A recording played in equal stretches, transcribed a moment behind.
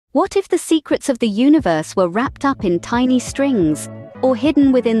What if the secrets of the universe were wrapped up in tiny strings, or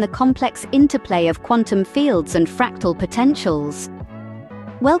hidden within the complex interplay of quantum fields and fractal potentials?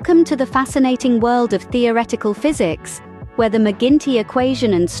 Welcome to the fascinating world of theoretical physics, where the McGinty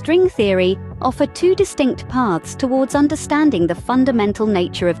Equation and string theory offer two distinct paths towards understanding the fundamental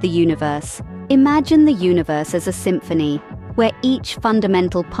nature of the universe. Imagine the universe as a symphony, where each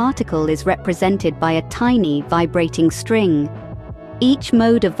fundamental particle is represented by a tiny, vibrating string. Each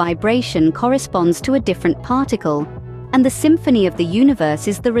mode of vibration corresponds to a different particle, and the symphony of the universe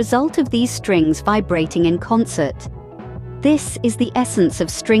is the result of these strings vibrating in concert. This is the essence of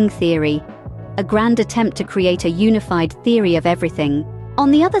string theory, a grand attempt to create a unified theory of everything.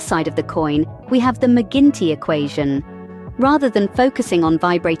 On the other side of the coin, we have the McGinty Equation. Rather than focusing on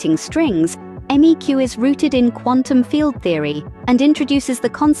vibrating strings, MEQ is rooted in quantum field theory and introduces the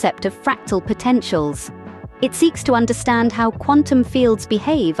concept of fractal potentials. It seeks to understand how quantum fields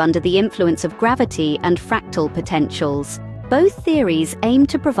behave under the influence of gravity and fractal potentials. Both theories aim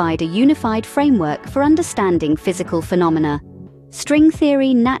to provide a unified framework for understanding physical phenomena. String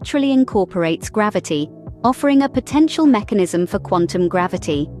theory naturally incorporates gravity, offering a potential mechanism for quantum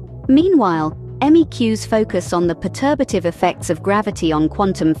gravity. Meanwhile, MEQ's focus on the perturbative effects of gravity on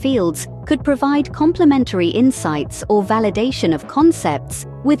quantum fields could provide complementary insights or validation of concepts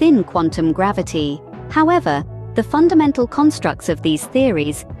within quantum gravity. However, the fundamental constructs of these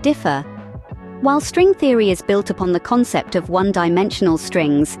theories differ. While string theory is built upon the concept of one-dimensional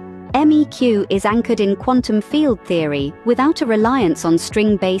strings, MEQ is anchored in quantum field theory without a reliance on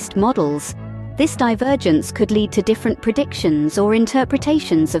string-based models. This divergence could lead to different predictions or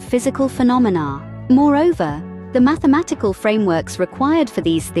interpretations of physical phenomena. Moreover, the mathematical frameworks required for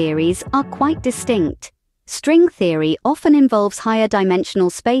these theories are quite distinct. String theory often involves higher dimensional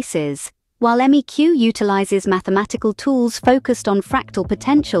spaces, while MEQ utilizes mathematical tools focused on fractal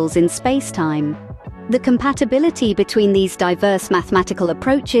potentials in spacetime. The compatibility between these diverse mathematical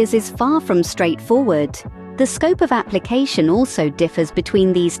approaches is far from straightforward. The scope of application also differs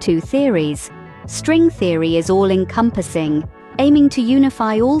between these two theories. String theory is all-encompassing, aiming to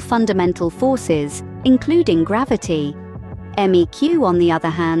unify all fundamental forces, including gravity. MEQ, on the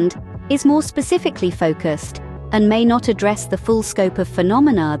other hand, is more specifically focused and may not address the full scope of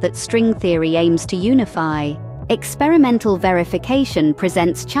phenomena that string theory aims to unify. Experimental verification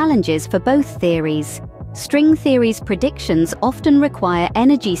presents challenges for both theories. String theory's predictions often require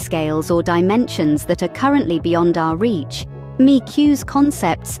energy scales or dimensions that are currently beyond our reach. MEQ's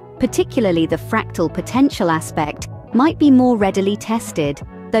concepts, particularly the fractal potential aspect, might be more readily tested,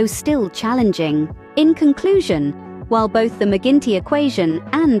 though still challenging. In conclusion, while both the McGinty equation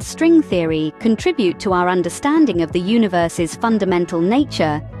and string theory contribute to our understanding of the universe's fundamental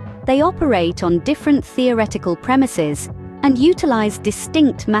nature, they operate on different theoretical premises and utilize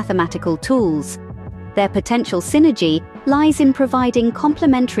distinct mathematical tools. Their potential synergy lies in providing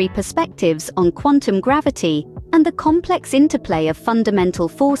complementary perspectives on quantum gravity and the complex interplay of fundamental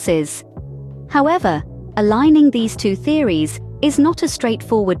forces. However, aligning these two theories is not a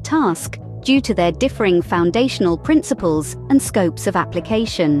straightforward task due to their differing foundational principles and scopes of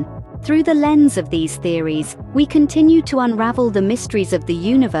application. Through the lens of these theories, we continue to unravel the mysteries of the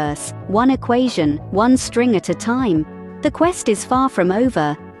universe, one equation, one string at a time. The quest is far from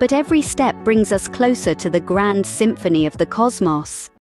over, but every step brings us closer to the grand symphony of the cosmos.